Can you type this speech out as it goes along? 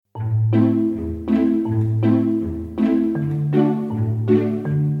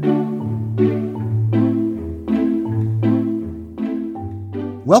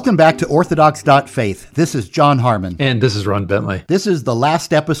Welcome back to Orthodox.Faith. This is John Harmon. And this is Ron Bentley. This is the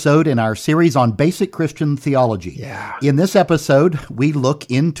last episode in our series on basic Christian theology. Yeah. In this episode, we look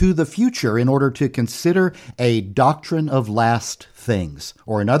into the future in order to consider a doctrine of last things,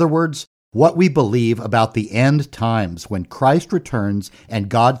 or in other words, what we believe about the end times when Christ returns and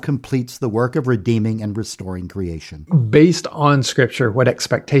God completes the work of redeeming and restoring creation. Based on Scripture, what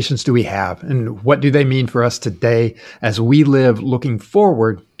expectations do we have, and what do they mean for us today as we live looking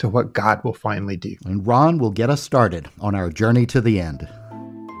forward to what God will finally do? And Ron will get us started on our journey to the end.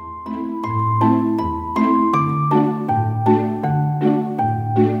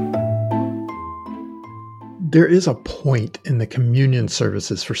 There is a point in the communion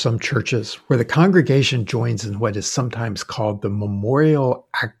services for some churches where the congregation joins in what is sometimes called the memorial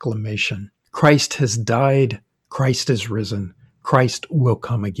acclamation. Christ has died, Christ is risen, Christ will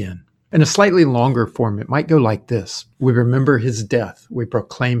come again. In a slightly longer form, it might go like this. We remember his death, we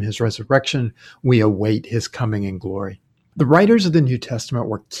proclaim his resurrection, we await his coming in glory. The writers of the New Testament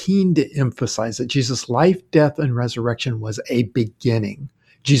were keen to emphasize that Jesus' life, death, and resurrection was a beginning.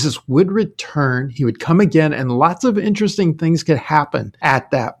 Jesus would return, he would come again, and lots of interesting things could happen at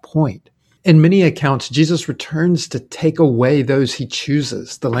that point. In many accounts, Jesus returns to take away those he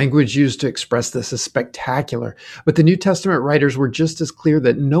chooses. The language used to express this is spectacular, but the New Testament writers were just as clear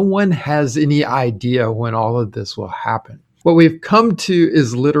that no one has any idea when all of this will happen. What we've come to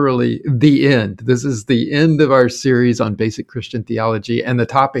is literally the end. This is the end of our series on basic Christian theology, and the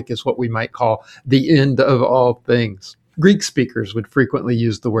topic is what we might call the end of all things. Greek speakers would frequently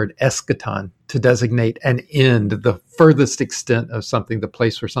use the word eschaton to designate an end, the furthest extent of something, the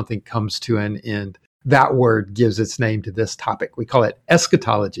place where something comes to an end. That word gives its name to this topic. We call it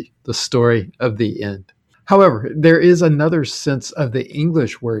eschatology, the story of the end. However, there is another sense of the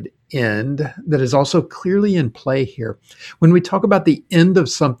English word end that is also clearly in play here. When we talk about the end of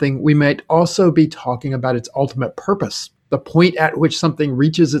something, we might also be talking about its ultimate purpose, the point at which something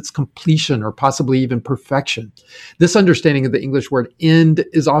reaches its completion or possibly even perfection. This understanding of the English word end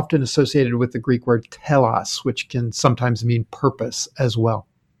is often associated with the Greek word telos, which can sometimes mean purpose as well.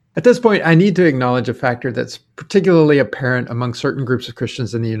 At this point, I need to acknowledge a factor that's particularly apparent among certain groups of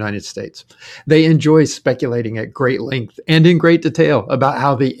Christians in the United States. They enjoy speculating at great length and in great detail about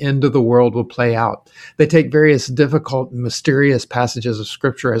how the end of the world will play out. They take various difficult and mysterious passages of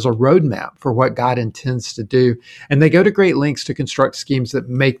Scripture as a roadmap for what God intends to do, and they go to great lengths to construct schemes that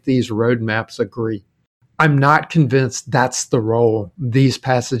make these roadmaps agree. I'm not convinced that's the role these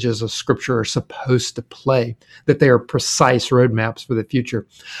passages of Scripture are supposed to play, that they are precise roadmaps for the future.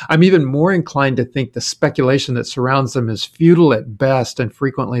 I'm even more inclined to think the speculation that surrounds them is futile at best and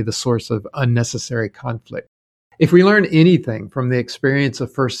frequently the source of unnecessary conflict. If we learn anything from the experience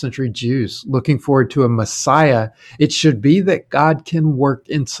of first century Jews looking forward to a Messiah, it should be that God can work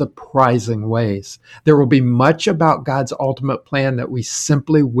in surprising ways. There will be much about God's ultimate plan that we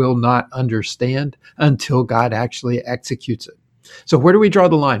simply will not understand until God actually executes it. So where do we draw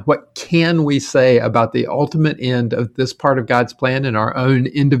the line? What can we say about the ultimate end of this part of God's plan and our own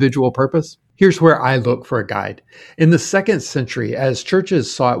individual purpose? Here's where I look for a guide. In the 2nd century, as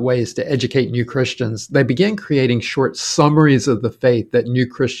churches sought ways to educate new Christians, they began creating short summaries of the faith that new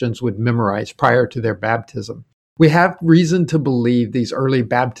Christians would memorize prior to their baptism. We have reason to believe these early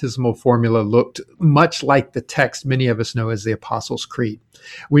baptismal formulae looked much like the text many of us know as the Apostles' Creed.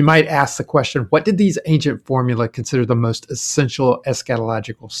 We might ask the question, what did these ancient formulae consider the most essential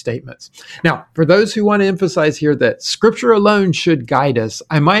eschatological statements? Now, for those who want to emphasize here that Scripture alone should guide us,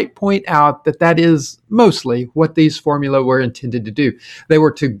 I might point out that that is mostly what these formulae were intended to do. They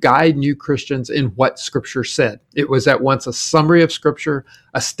were to guide new Christians in what Scripture said. It was at once a summary of Scripture,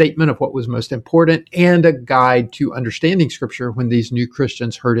 a statement of what was most important, and a guide to understanding Scripture when these new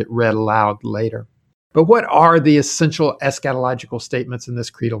Christians heard it read aloud later. But what are the essential eschatological statements in this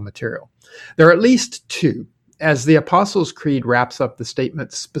creedal material? There are at least two. As the Apostles' Creed wraps up the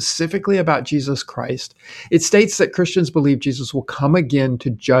statement specifically about Jesus Christ, it states that Christians believe Jesus will come again to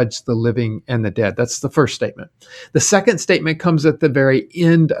judge the living and the dead. That's the first statement. The second statement comes at the very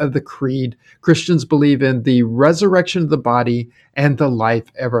end of the Creed. Christians believe in the resurrection of the body and the life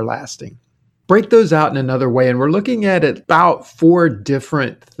everlasting. Break those out in another way, and we're looking at about 4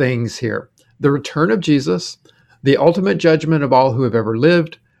 different things here. The return of Jesus, the ultimate judgment of all who have ever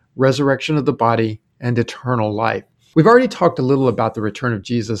lived, resurrection of the body, and eternal life. We've already talked a little about the return of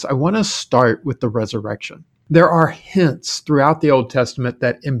Jesus. I want to start with the resurrection. There are hints throughout the Old Testament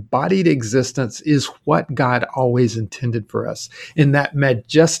that embodied existence is what God always intended for us. In that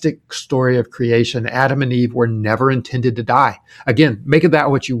majestic story of creation, Adam and Eve were never intended to die. Again, make of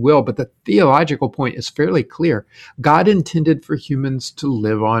that what you will, but the theological point is fairly clear. God intended for humans to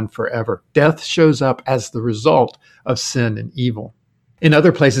live on forever. Death shows up as the result of sin and evil. In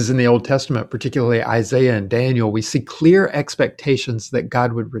other places in the Old Testament, particularly Isaiah and Daniel, we see clear expectations that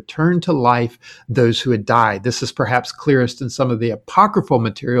God would return to life those who had died. This is perhaps clearest in some of the apocryphal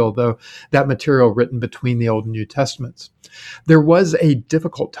material, though that material written between the Old and New Testaments. There was a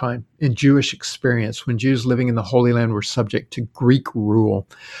difficult time in Jewish experience when Jews living in the Holy Land were subject to Greek rule.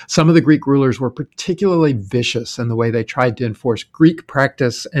 Some of the Greek rulers were particularly vicious in the way they tried to enforce Greek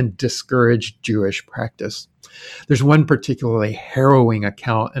practice and discourage Jewish practice. There's one particularly harrowing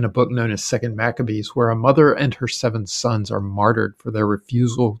account in a book known as Second Maccabees, where a mother and her 7 sons are martyred for their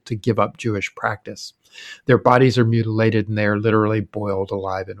refusal to give up Jewish practice. Their bodies are mutilated and they are literally boiled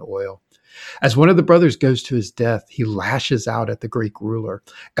alive in oil. As one of the brothers goes to his death, he lashes out at the Greek ruler.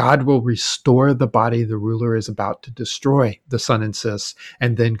 God will restore the body the ruler is about to destroy, the son insists,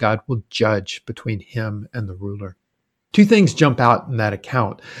 and then God will judge between him and the ruler. 2 things jump out in that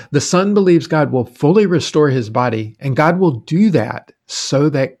account. The son believes God will fully restore his body, and God will do that so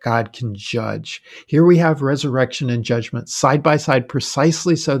that God can judge. Here we have resurrection and judgment side by side,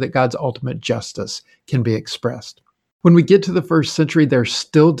 precisely so that God's ultimate justice can be expressed. When we get to the 1st century, there's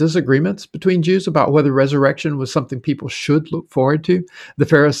still disagreements between Jews about whether resurrection was something people should look forward to. The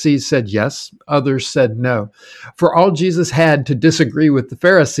Pharisees said yes, others said no. For all Jesus had to disagree with the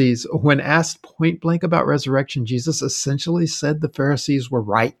Pharisees, when asked point blank about resurrection, Jesus essentially said the Pharisees were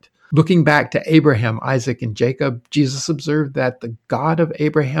right. Looking back to Abraham, Isaac, and Jacob, Jesus observed that the God of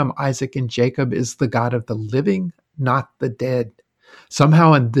Abraham, Isaac, and Jacob is the God of the living, not the dead.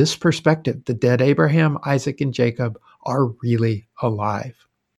 Somehow, in this perspective, the dead Abraham, Isaac, and Jacob are really alive.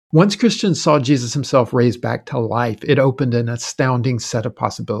 Once Christians saw Jesus himself raised back to life, it opened an astounding set of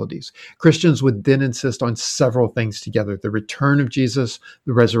possibilities. Christians would then insist on several things together: the return of Jesus,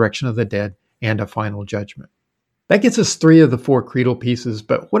 the resurrection of the dead, and a final judgment. That gets us 3 of the 4 creedal pieces,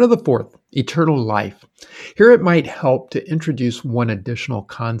 but what of the 4th? Eternal life. Here it might help to introduce one additional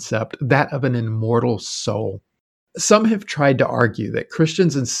concept, that of an immortal soul. Some have tried to argue that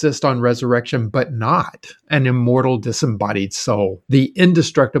Christians insist on resurrection, but not an immortal disembodied soul. The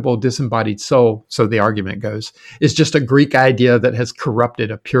indestructible disembodied soul, so the argument goes, is just a Greek idea that has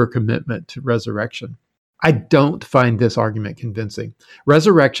corrupted a pure commitment to resurrection. I don't find this argument convincing.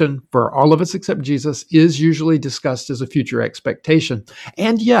 Resurrection, for all of us except Jesus, is usually discussed as a future expectation.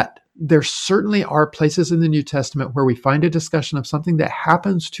 And yet, there certainly are places in the New Testament where we find a discussion of something that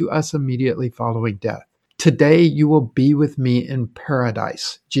happens to us immediately following death. Today you will be with me in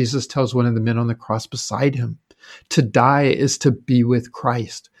paradise, Jesus tells one of the men on the cross beside him. To die is to be with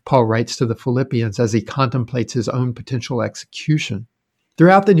Christ, Paul writes to the Philippians as he contemplates his own potential execution.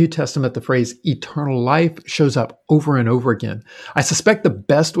 Throughout the New Testament, the phrase eternal life shows up over and over again. I suspect the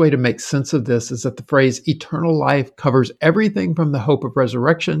best way to make sense of this is that the phrase eternal life covers everything from the hope of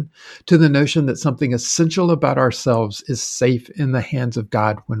resurrection to the notion that something essential about ourselves is safe in the hands of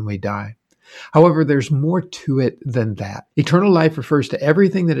God when we die. However, there's more to it than that. Eternal life refers to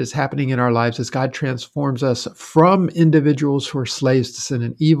everything that is happening in our lives as God transforms us from individuals who are slaves to sin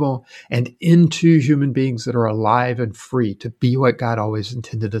and evil and into human beings that are alive and free to be what God always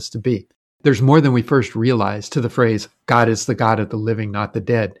intended us to be. There's more than we first realized to the phrase, God is the God of the living, not the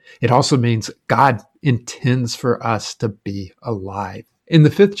dead. It also means God intends for us to be alive. In the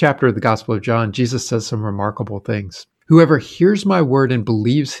 5th chapter of the Gospel of John, Jesus says some remarkable things. Whoever hears my word and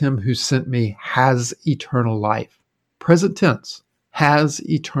believes him who sent me has eternal life. Present tense, has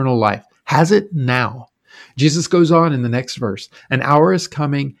eternal life. Has it now. Jesus goes on in the next verse. An hour is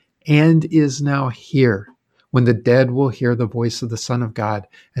coming and is now here when the dead will hear the voice of the Son of God,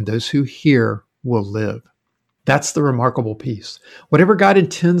 and those who hear will live. That's the remarkable piece. Whatever God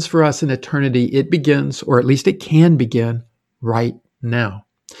intends for us in eternity, it begins, or at least it can begin, right now.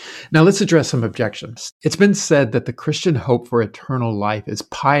 Now let's address some objections. It's been said that the Christian hope for eternal life is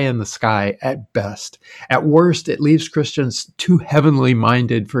pie in the sky at best. At worst, it leaves Christians too heavenly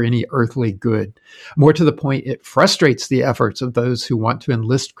minded for any earthly good. More to the point, it frustrates the efforts of those who want to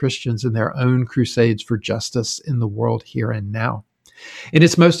enlist Christians in their own crusades for justice in the world here and now. In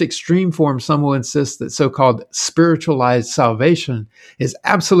its most extreme form, some will insist that so-called spiritualized salvation is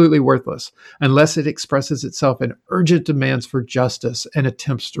absolutely worthless unless it expresses itself in urgent demands for justice and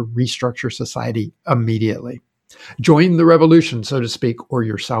attempts to restructure society immediately. Join the revolution, so to speak, or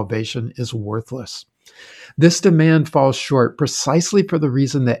your salvation is worthless. This demand falls short precisely for the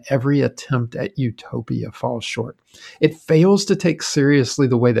reason that every attempt at utopia falls short. It fails to take seriously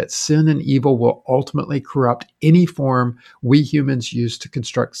the way that sin and evil will ultimately corrupt any form we humans use to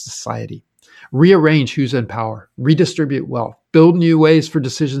construct society. Rearrange who's in power, redistribute wealth, build new ways for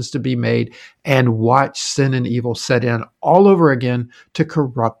decisions to be made, and watch sin and evil set in all over again to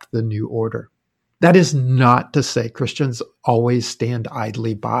corrupt the new order. That is not to say Christians always stand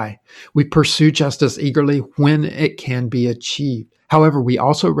idly by. We pursue justice eagerly when it can be achieved. However, we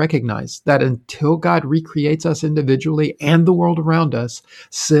also recognize that until God recreates us individually and the world around us,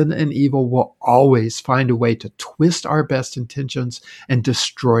 sin and evil will always find a way to twist our best intentions and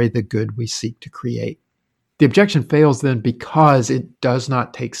destroy the good we seek to create. The objection fails then because it does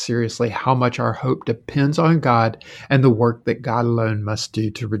not take seriously how much our hope depends on God and the work that God alone must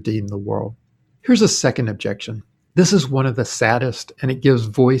do to redeem the world. Here's a second objection. This is one of the saddest, and it gives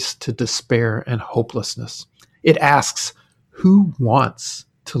voice to despair and hopelessness. It asks, who wants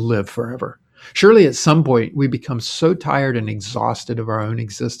to live forever? Surely at some point we become so tired and exhausted of our own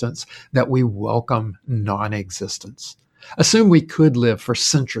existence that we welcome non-existence. Assume we could live for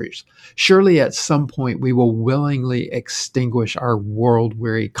centuries. Surely at some point we will willingly extinguish our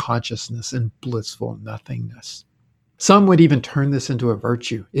world-weary consciousness in blissful nothingness. Some would even turn this into a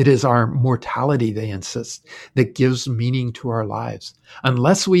virtue. It is our mortality, they insist, that gives meaning to our lives.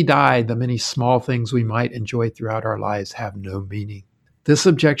 Unless we die, the many small things we might enjoy throughout our lives have no meaning. This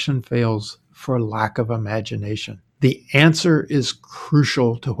objection fails for lack of imagination. The answer is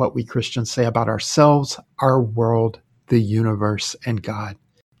crucial to what we Christians say about ourselves, our world, the universe, and God.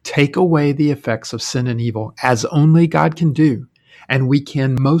 Take away the effects of sin and evil, as only God can do, and we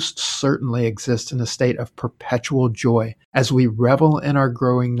can most certainly exist in a state of perpetual joy as we revel in our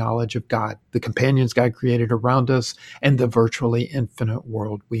growing knowledge of God, the companions God created around us, and the virtually infinite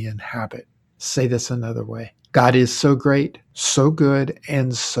world we inhabit. Say this another way. God is so great, so good,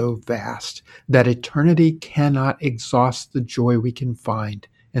 and so vast that eternity cannot exhaust the joy we can find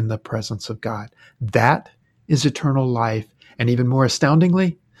in the presence of God. That is eternal life, and even more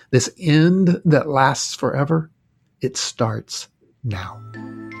astoundingly, this end that lasts forever, it starts now.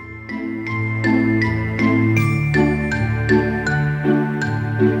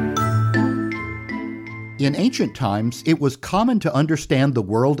 In ancient times, it was common to understand the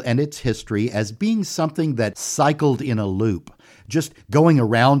world and its history as being something that cycled in a loop, just going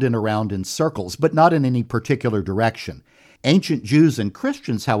around and around in circles, but not in any particular direction. Ancient Jews and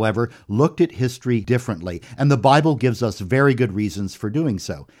Christians, however, looked at history differently, and the Bible gives us very good reasons for doing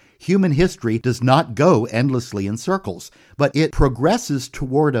so. Human history does not go endlessly in circles, but it progresses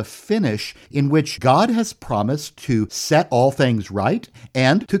toward a finish in which God has promised to set all things right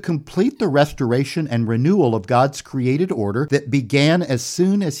and to complete the restoration and renewal of God's created order that began as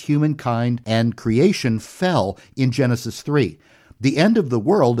soon as humankind and creation fell in Genesis 3. The end of the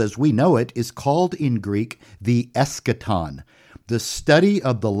world as we know it is called in Greek the eschaton. The study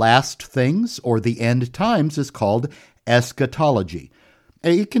of the last things or the end times is called eschatology.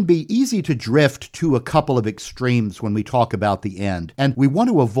 It can be easy to drift to a couple of extremes when we talk about the end, and we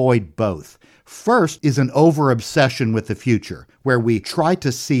want to avoid both. First is an over-obsession with the future, where we try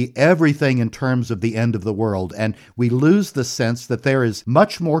to see everything in terms of the end of the world, and we lose the sense that there is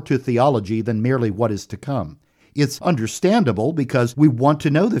much more to theology than merely what is to come. It's understandable because we want to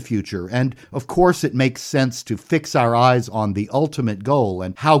know the future, and of course it makes sense to fix our eyes on the ultimate goal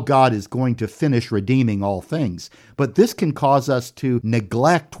and how God is going to finish redeeming all things. But this can cause us to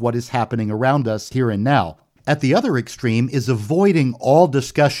neglect what is happening around us here and now. At the other extreme is avoiding all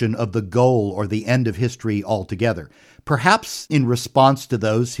discussion of the goal or the end of history altogether. Perhaps in response to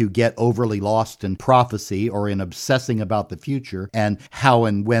those who get overly lost in prophecy or in obsessing about the future and how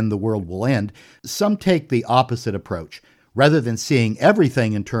and when the world will end, some take the opposite approach. Rather than seeing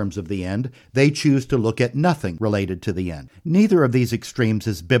everything in terms of the end, they choose to look at nothing related to the end. Neither of these extremes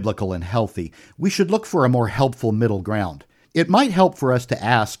is biblical and healthy. We should look for a more helpful middle ground. It might help for us to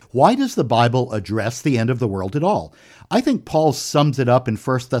ask, why does the Bible address the end of the world at all? I think Paul sums it up in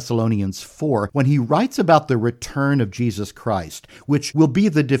 1 Thessalonians 4 when he writes about the return of Jesus Christ, which will be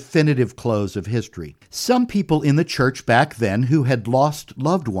the definitive close of history. Some people in the church back then who had lost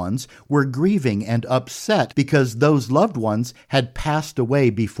loved ones were grieving and upset because those loved ones had passed away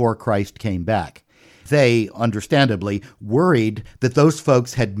before Christ came back. They, understandably, worried that those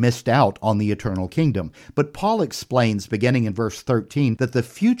folks had missed out on the eternal kingdom. But Paul explains, beginning in verse 13, that the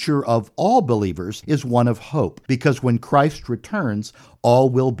future of all believers is one of hope, because when Christ returns, all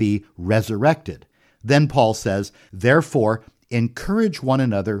will be resurrected. Then Paul says, therefore, encourage one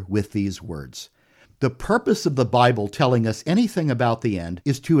another with these words. The purpose of the Bible telling us anything about the end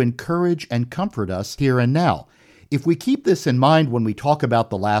is to encourage and comfort us here and now. If we keep this in mind when we talk about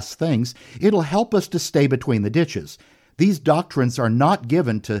the last things, it'll help us to stay between the ditches. These doctrines are not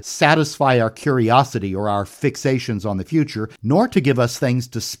given to satisfy our curiosity or our fixations on the future, nor to give us things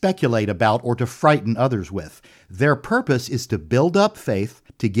to speculate about or to frighten others with. Their purpose is to build up faith,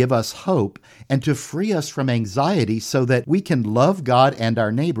 to give us hope, and to free us from anxiety so that we can love God and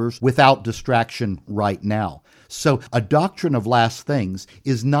our neighbors without distraction right now. So a doctrine of last things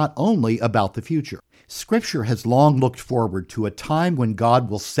is not only about the future. Scripture has long looked forward to a time when God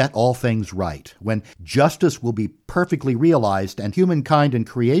will set all things right, when justice will be perfectly realized and humankind and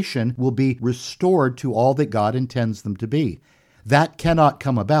creation will be restored to all that God intends them to be. That cannot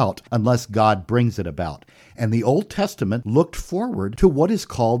come about unless God brings it about. And the Old Testament looked forward to what is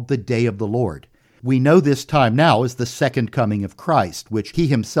called the day of the Lord. We know this time now as the second coming of Christ, which he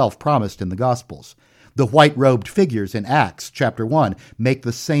himself promised in the Gospels. The white-robed figures in Acts chapter 1 make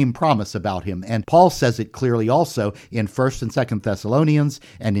the same promise about him, and Paul says it clearly also in 1st and 2nd Thessalonians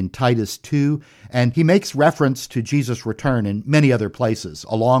and in Titus 2, and he makes reference to Jesus' return in many other places,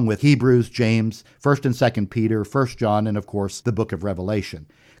 along with Hebrews, James, 1st and 2nd Peter, 1st John, and of course the book of Revelation.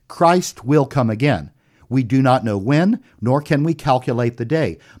 Christ will come again. We do not know when, nor can we calculate the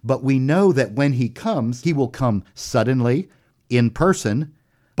day, but we know that when he comes, he will come suddenly, in person,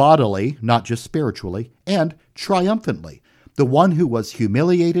 bodily, not just spiritually, and triumphantly. The one who was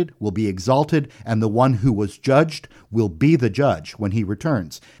humiliated will be exalted, and the one who was judged will be the judge when he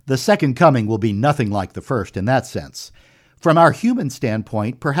returns. The second coming will be nothing like the first in that sense. From our human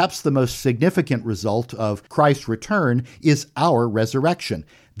standpoint, perhaps the most significant result of Christ's return is our resurrection.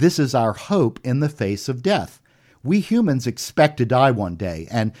 This is our hope in the face of death. We humans expect to die one day,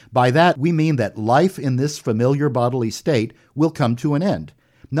 and by that we mean that life in this familiar bodily state will come to an end.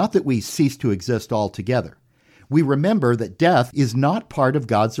 Not that we cease to exist altogether. We remember that death is not part of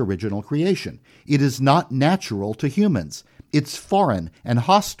God's original creation. It is not natural to humans. It's foreign and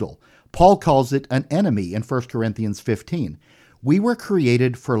hostile. Paul calls it an enemy in 1 Corinthians 15. We were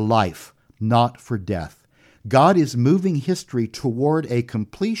created for life, not for death. God is moving history toward a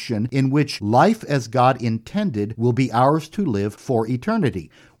completion in which life as God intended will be ours to live for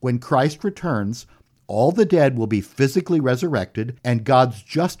eternity. When Christ returns, all the dead will be physically resurrected, and God's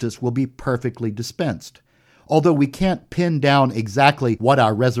justice will be perfectly dispensed. Although we can't pin down exactly what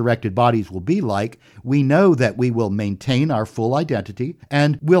our resurrected bodies will be like, we know that we will maintain our full identity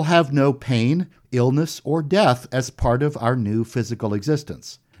and will have no pain, illness, or death as part of our new physical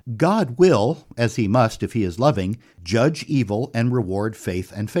existence. God will, as he must if he is loving, judge evil and reward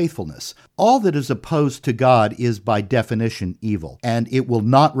faith and faithfulness. All that is opposed to God is by definition evil, and it will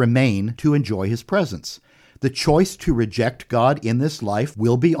not remain to enjoy his presence. The choice to reject God in this life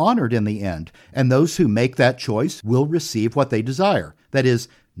will be honored in the end, and those who make that choice will receive what they desire, that is,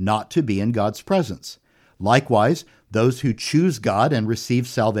 not to be in God's presence. Likewise, those who choose God and receive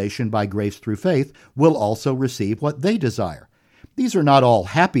salvation by grace through faith will also receive what they desire. These are not all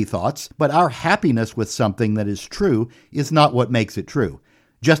happy thoughts, but our happiness with something that is true is not what makes it true,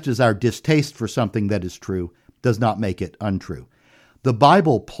 just as our distaste for something that is true does not make it untrue. The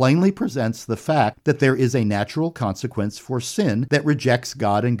Bible plainly presents the fact that there is a natural consequence for sin that rejects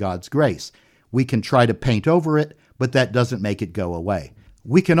God and God's grace. We can try to paint over it, but that doesn't make it go away.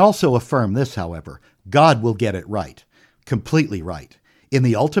 We can also affirm this, however. God will get it right, completely right. In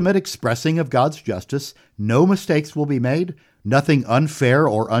the ultimate expressing of God's justice, no mistakes will be made, nothing unfair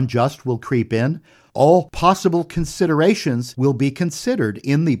or unjust will creep in. All possible considerations will be considered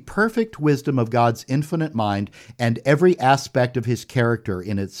in the perfect wisdom of God's infinite mind, and every aspect of his character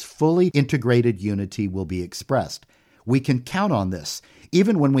in its fully integrated unity will be expressed. We can count on this,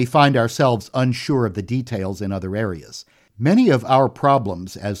 even when we find ourselves unsure of the details in other areas. Many of our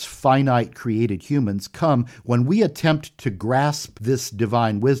problems as finite created humans come when we attempt to grasp this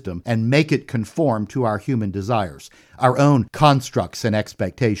divine wisdom and make it conform to our human desires, our own constructs and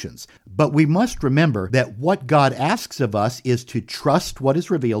expectations. But we must remember that what God asks of us is to trust what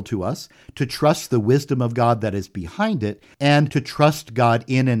is revealed to us, to trust the wisdom of God that is behind it, and to trust God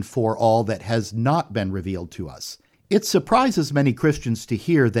in and for all that has not been revealed to us. It surprises many Christians to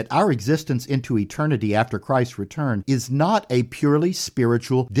hear that our existence into eternity after Christ's return is not a purely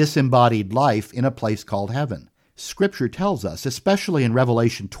spiritual, disembodied life in a place called heaven. Scripture tells us, especially in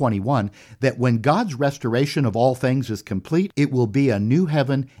Revelation 21, that when God's restoration of all things is complete, it will be a new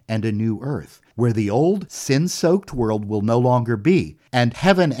heaven and a new earth, where the old, sin-soaked world will no longer be, and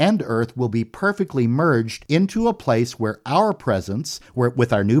heaven and earth will be perfectly merged into a place where our presence,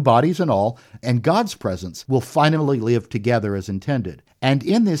 with our new bodies and all, and God's presence will finally live together as intended. And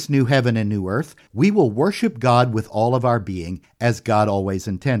in this new heaven and new earth, we will worship God with all of our being as God always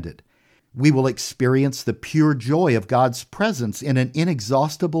intended. We will experience the pure joy of God's presence in an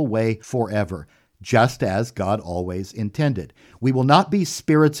inexhaustible way forever, just as God always intended. We will not be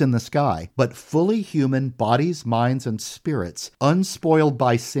spirits in the sky, but fully human bodies, minds, and spirits, unspoiled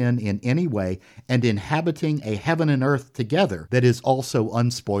by sin in any way, and inhabiting a heaven and earth together that is also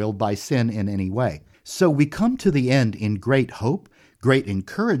unspoiled by sin in any way. So we come to the end in great hope, great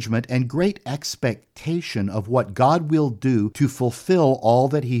encouragement, and great expectation of what God will do to fulfill all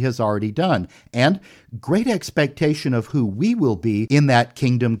that he has already done, and great expectation of who we will be in that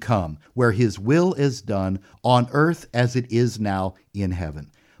kingdom come, where his will is done on earth as it is now in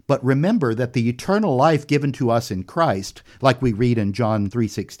heaven. But remember that the eternal life given to us in Christ, like we read in John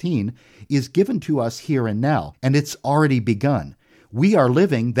 3:16, is given to us here and now, and it's already begun. We are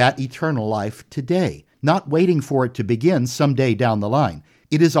living that eternal life today, not waiting for it to begin someday down the line.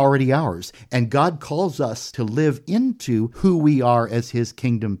 It is already ours, and God calls us to live into who we are as his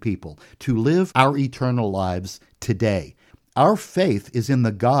kingdom people, to live our eternal lives today. Our faith is in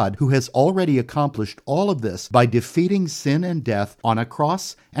the God who has already accomplished all of this by defeating sin and death on a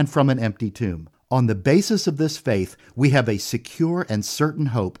cross and from an empty tomb. On the basis of this faith, we have a secure and certain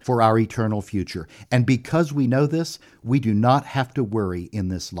hope for our eternal future. And because we know this, we do not have to worry in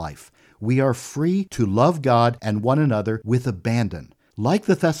this life. We are free to love God and one another with abandon. Like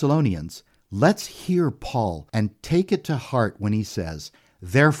the Thessalonians, let's hear Paul and take it to heart when he says,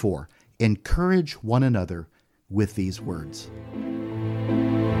 "Therefore, encourage one another with these words."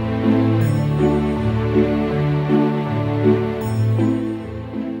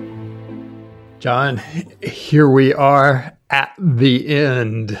 John, here we are at the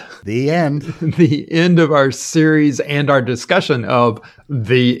end. The end. The end of our series and our discussion of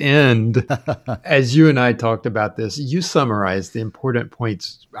the end. As you and I talked about this, you summarized the important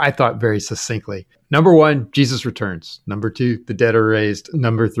points, I thought, very succinctly. Number 1, Jesus returns. Number 2, the dead are raised.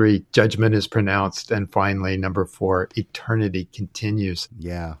 Number 3, judgment is pronounced. And finally, number 4, eternity continues.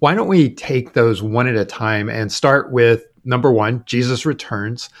 Yeah. Why don't we take those one at a time and start with number 1, Jesus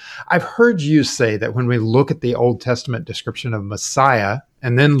returns. I've heard you say that when we look at the Old Testament description of Messiah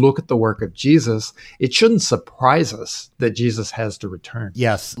and then look at the work of Jesus, it shouldn't surprise us that Jesus has to return.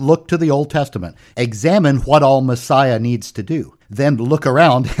 Yes, look to the Old Testament. Examine what all Messiah needs to do. Then look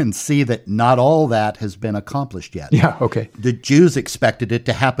around and see that not all that has been accomplished yet. Yeah, okay. The Jews expected it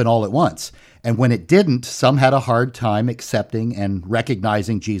to happen all at once. And when it didn't, some had a hard time accepting and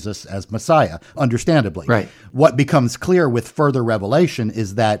recognizing Jesus as Messiah, understandably. Right. What becomes clear with further revelation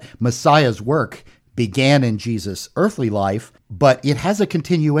is that Messiah's work began in Jesus' earthly life, but it has a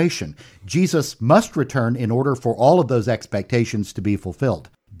continuation. Jesus must return in order for all of those expectations to be fulfilled.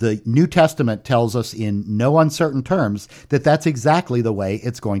 The New Testament tells us in no uncertain terms that that's exactly the way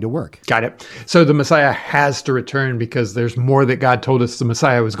it's going to work. Got it. So the Messiah has to return because there's more that God told us the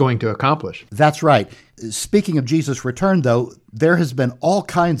Messiah was going to accomplish. That's right. Speaking of Jesus' return, though, there has been all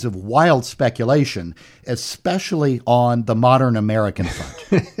kinds of wild speculation, especially on the modern American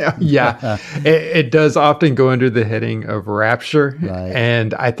front. Yeah, it does often go under the heading of rapture. Right.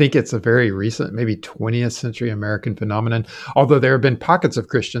 And I think it's a very recent, maybe 20th century American phenomenon, although there have been pockets of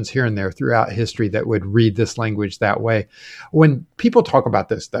Christians here and there throughout history that would read this language that way. When people talk about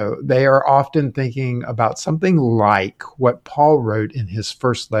this, though, they are often thinking about something like what Paul wrote in his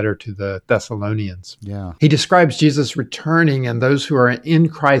first letter to the Thessalonians. Yeah. He describes Jesus returning and those who are in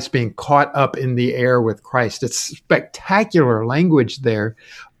Christ being caught up in the air with Christ. It's spectacular language there,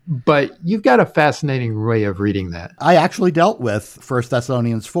 but you've got a fascinating way of reading that. I actually dealt with 1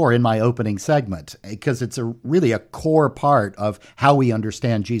 Thessalonians 4 in my opening segment because it's really a core part of how we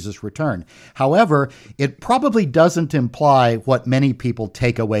understand Jesus' return. However, it probably doesn't imply what many people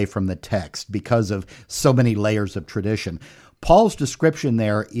take away from the text because of so many layers of tradition. Paul's description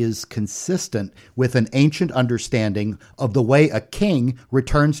there is consistent with an ancient understanding of the way a king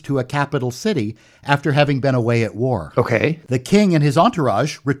returns to a capital city after having been away at war. Okay. The king and his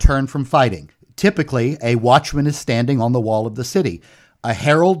entourage return from fighting. Typically, a watchman is standing on the wall of the city. A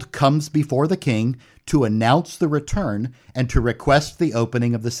herald comes before the king to announce the return and to request the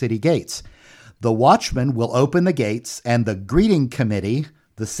opening of the city gates. The watchman will open the gates, and the greeting committee,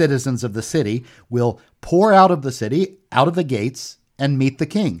 the citizens of the city, will pour out of the city, out of the gates, and meet the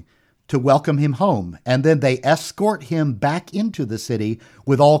king to welcome him home. And then they escort him back into the city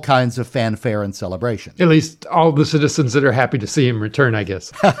with all kinds of fanfare and celebration. At least all the citizens that are happy to see him return, I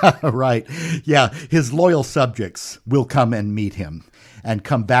guess. Right. Yeah. His loyal subjects will come and meet him and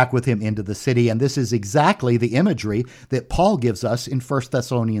come back with him into the city. And this is exactly the imagery that Paul gives us in 1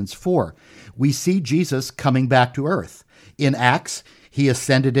 Thessalonians 4. We see Jesus coming back to earth. In Acts, he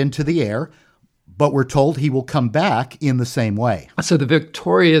ascended into the air, but we're told he will come back in the same way. So the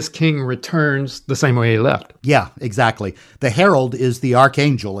victorious king returns the same way he left. Yeah, exactly. The herald is the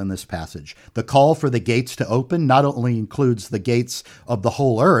archangel in this passage. The call for the gates to open not only includes the gates of the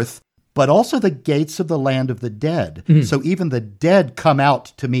whole earth, but also the gates of the land of the dead. So even the dead come out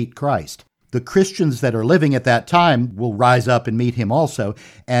to meet Christ. The Christians that are living at that time will rise up and meet him also,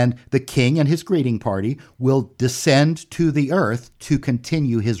 and the king and his greeting party will descend to the earth to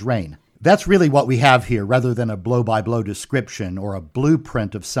continue his reign. That's really what we have here, rather than a blow-by-blow description or a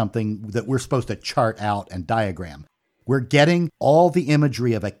blueprint of something that we're supposed to chart out and diagram. We're getting all the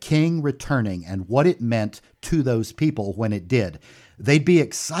imagery of a king returning and what it meant to those people when it did. They'd be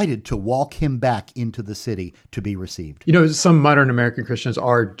excited to walk him back into the city to be received. You know, some modern American Christians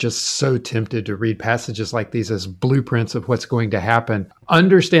are just so tempted to read passages like these as blueprints of what's going to happen.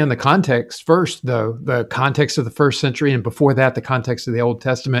 Understand the context first, though, the context of the first century, and before that, the context of the Old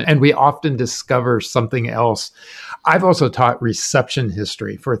Testament. And we often discover something else. I've also taught reception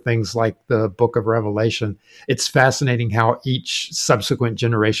history for things like the book of Revelation. It's fascinating how each subsequent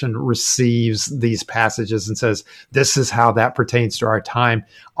generation receives these passages and says, this is how that pertains to our time.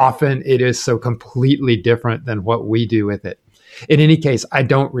 Often it is so completely different than what we do with it. In any case, I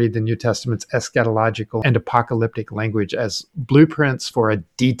don't read the New Testament's eschatological and apocalyptic language as blueprints for a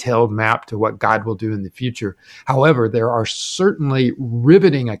detailed map to what God will do in the future. However, there are certainly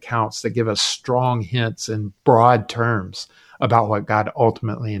riveting accounts that give us strong hints in broad terms about what God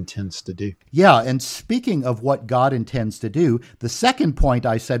ultimately intends to do. Yeah, and speaking of what God intends to do, the second point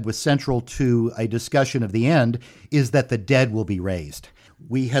I said was central to a discussion of the end is that the dead will be raised.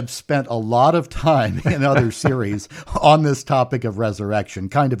 We have spent a lot of time in other series on this topic of resurrection.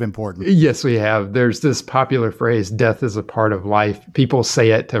 Kind of important. Yes, we have. There's this popular phrase, death is a part of life. People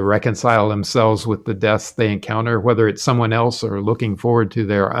say it to reconcile themselves with the deaths they encounter, whether it's someone else or looking forward to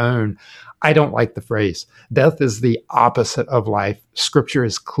their own. I don't like the phrase. Death is the opposite of life. Scripture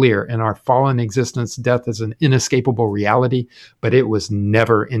is clear. In our fallen existence, death is an inescapable reality, but it was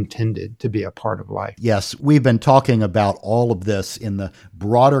never intended to be a part of life. Yes, we've been talking about all of this in the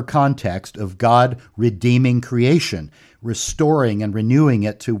broader context of God redeeming creation, restoring and renewing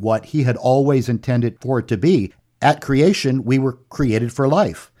it to what he had always intended for it to be. At creation, we were created for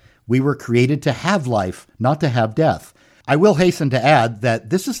life. We were created to have life, not to have death. I will hasten to add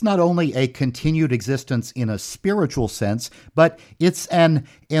that this is not only a continued existence in a spiritual sense, but it's an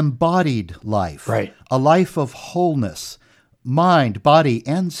embodied life, right? A life of wholeness, mind, body,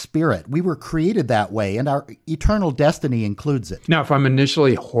 and spirit. We were created that way, and our eternal destiny includes it. Now, if I'm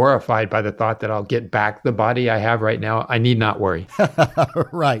initially horrified by the thought that I'll get back the body I have right now, I need not worry.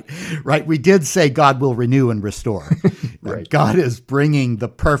 Right. We did say God will renew and restore. Right. God is bringing the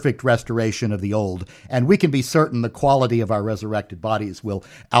perfect restoration of the old, and we can be certain the quality of our resurrected bodies will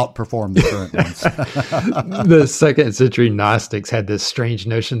outperform the current ones. The second century Gnostics had this strange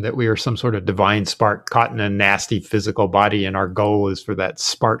notion that we are some sort of divine spark caught in a nasty physical body, and our goal is for that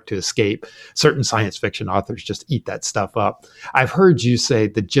spark to escape. Certain science fiction authors just eat that stuff up. I've heard you say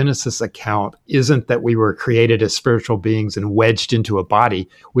the Genesis account isn't that we were created as spiritual beings and wedged into a body.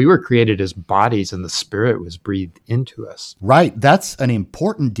 We were created as bodies, and the Spirit was breathed into us. Right. That's an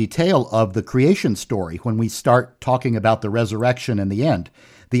important detail of the creation story when we start talking about the resurrection and the end.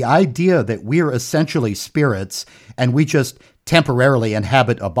 The idea that we're essentially spirits and we just temporarily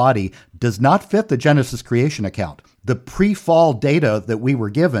inhabit a body does not fit the Genesis creation account. The pre-fall data that we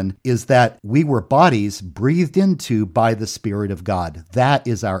were given is that we were bodies breathed into by the Spirit of God. That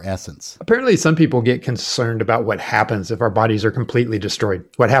is our essence. Apparently, some people get concerned about what happens if our bodies are completely destroyed.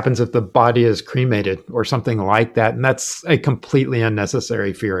 What happens if the body is cremated or something like that? And that's a completely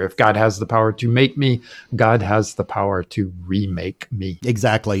unnecessary fear. If God has the power to make me, God has the power to remake me.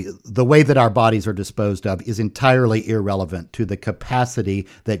 Exactly. The way that our bodies are disposed of is entirely irrelevant to the capacity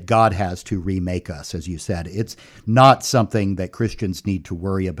that God has to remake us, as you said. It's not something that Christians need to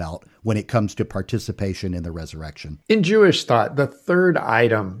worry about when it comes to participation in the resurrection. In Jewish thought, the third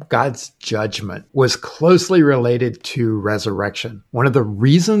item, God's judgment, was closely related to resurrection. One of the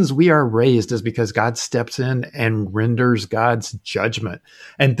reasons we are raised is because God steps in and renders God's judgment.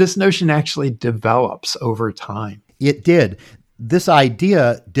 And this notion actually develops over time. It did. This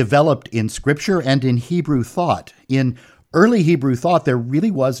idea developed in Scripture and in Hebrew thought. In early Hebrew thought, there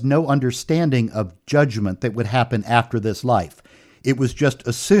really was no understanding of judgment that would happen after this life. It was just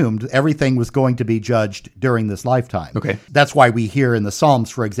assumed everything was going to be judged during this lifetime. Okay. That's why we hear in the Psalms,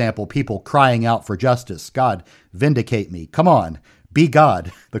 for example, people crying out for justice. God, vindicate me. Come on, be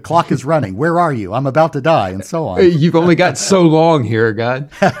God. The clock is running. Where are you? I'm about to die, and so on. You've only got so long here, God.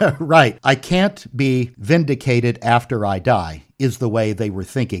 Right. I can't be vindicated after I die is the way they were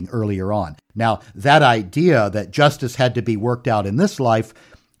thinking earlier on. Now, that idea that justice had to be worked out in this life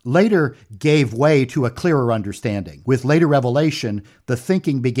later gave way to a clearer understanding. With later revelation, the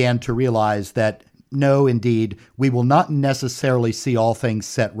thinking began to realize that no, indeed, we will not necessarily see all things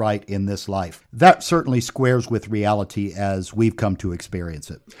set right in this life. That certainly squares with reality as we've come to experience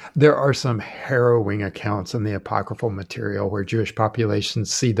it. There are some harrowing accounts in the apocryphal material where Jewish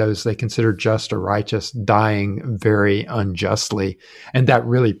populations see those they consider just or righteous dying very unjustly. And that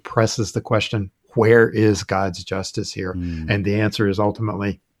really presses the question, where is God's justice here? And the answer is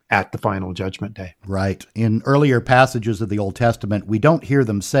ultimately at the final judgment day. Right. In earlier passages of the Old Testament, we don't hear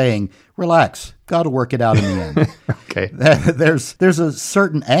them saying, relax, God will work it out in the end. Okay. There's a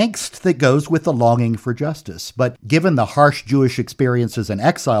certain angst that goes with the longing for justice. But given the harsh Jewish experiences in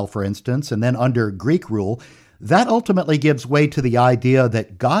exile, for instance, and then under Greek rule, that ultimately gives way to the idea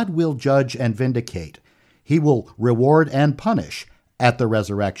that God will judge and vindicate. He will reward and punish at the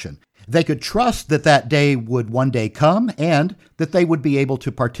resurrection. They could trust that that day would one day come and that they would be able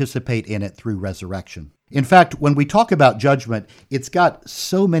to participate in it through resurrection. In fact, when we talk about judgment, it's got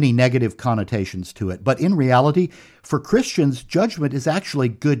so many negative connotations to it. But in reality, for Christians, judgment is actually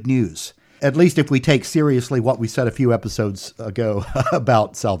good news. At least if we take seriously what we said a few episodes ago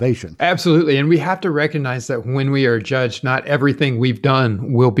about salvation. Absolutely. And we have to recognize that when we are judged, not everything we've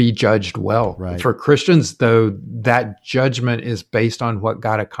done will be judged well. Right. For Christians, though, that judgment is based on what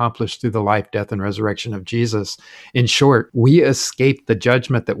God accomplished through the life, death, and resurrection of Jesus. In short, we escape the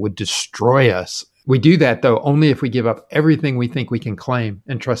judgment that would destroy us. We do that, though, only if we give up everything we think we can claim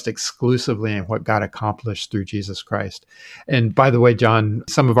and trust exclusively in what God accomplished through Jesus Christ. And by the way, John,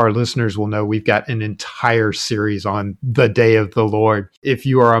 some of our listeners will know we've got an entire series on the day of the Lord. If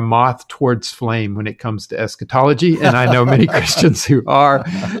you are a moth towards flame when it comes to eschatology, and I know many Christians who are,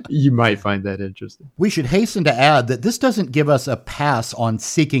 you might find that interesting. We should hasten to add that this doesn't give us a pass on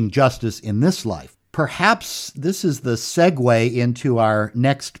seeking justice in this life. Perhaps this is the segue into our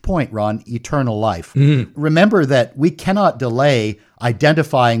next point, Ron, eternal life. Remember that we cannot delay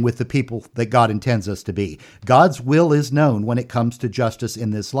identifying with the people that God intends us to be. God's will is known when it comes to justice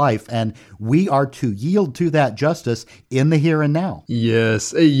in this life, and we are to yield to that justice in the here and now.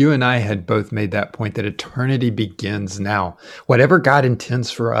 Yes, you and I had both made that point that eternity begins now. Whatever God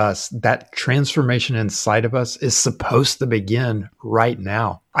intends for us, that transformation inside of us is supposed to begin right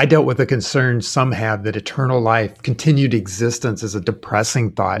now. I dealt with a concern some have that eternal life, continued existence, is a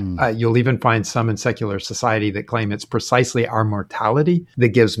depressing thought. You'll even find some in secular society that claim it's precisely our mortality that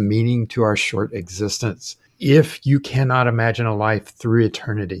gives meaning to our short existence. If you cannot imagine a life through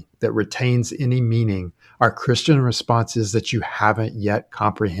eternity that retains any meaning, our Christian response is that you haven't yet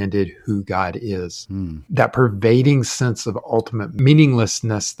comprehended who God is. That pervading sense of ultimate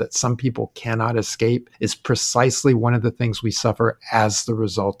meaninglessness that some people cannot escape is precisely one of the things we suffer as the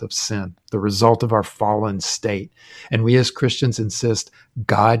result of sin, the result of our fallen state. And we as Christians insist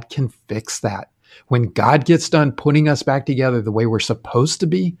God can fix that. When God gets done putting us back together the way we're supposed to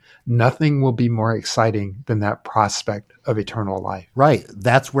be, nothing will be more exciting than that prospect of eternal life. Right.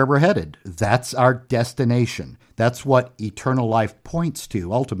 That's where we're headed. That's our destination. That's what eternal life points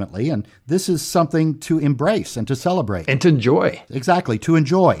to ultimately. And this is something to embrace and to celebrate. And to enjoy. Exactly. To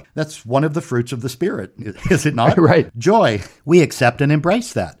enjoy. That's one of the fruits of the Spirit, is it not? Right. Joy. We accept and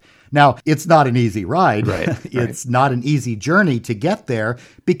embrace that. Now, it's not an easy ride. Right. It's not an easy journey to get there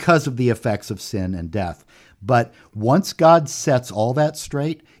because of the effects of sin and death. But once God sets all that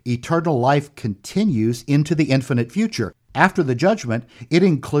straight, eternal life continues into the infinite future. After the judgment, it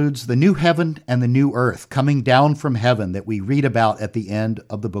includes the new heaven and the new earth coming down from heaven that we read about at the end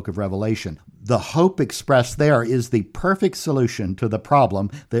of the book of Revelation. The hope expressed there is the perfect solution to the problem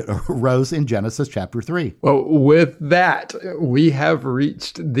that arose in Genesis chapter 3. Well, with that, we have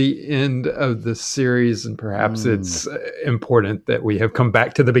reached the end of the series, and perhaps it's important that we have come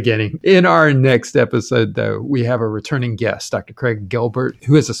back to the beginning. In our next episode, though, we have a returning guest, Dr. Craig Gilbert,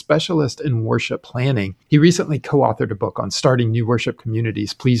 who is a specialist in worship planning. He recently co-authored a book on starting new worship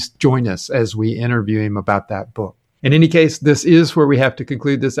communities. Please join us as we interview him about that book. In any case, this is where we have to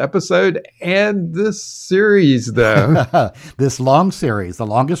conclude this episode and this series, though. This long series, the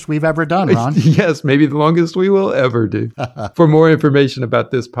longest we've ever done, Ron. Yes, maybe the longest we will ever do. For more information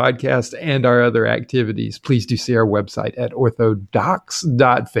about this podcast and our other activities, please do see our website at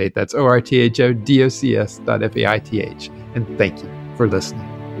orthodox.faith. That's orthodocs.faith. And thank you for listening.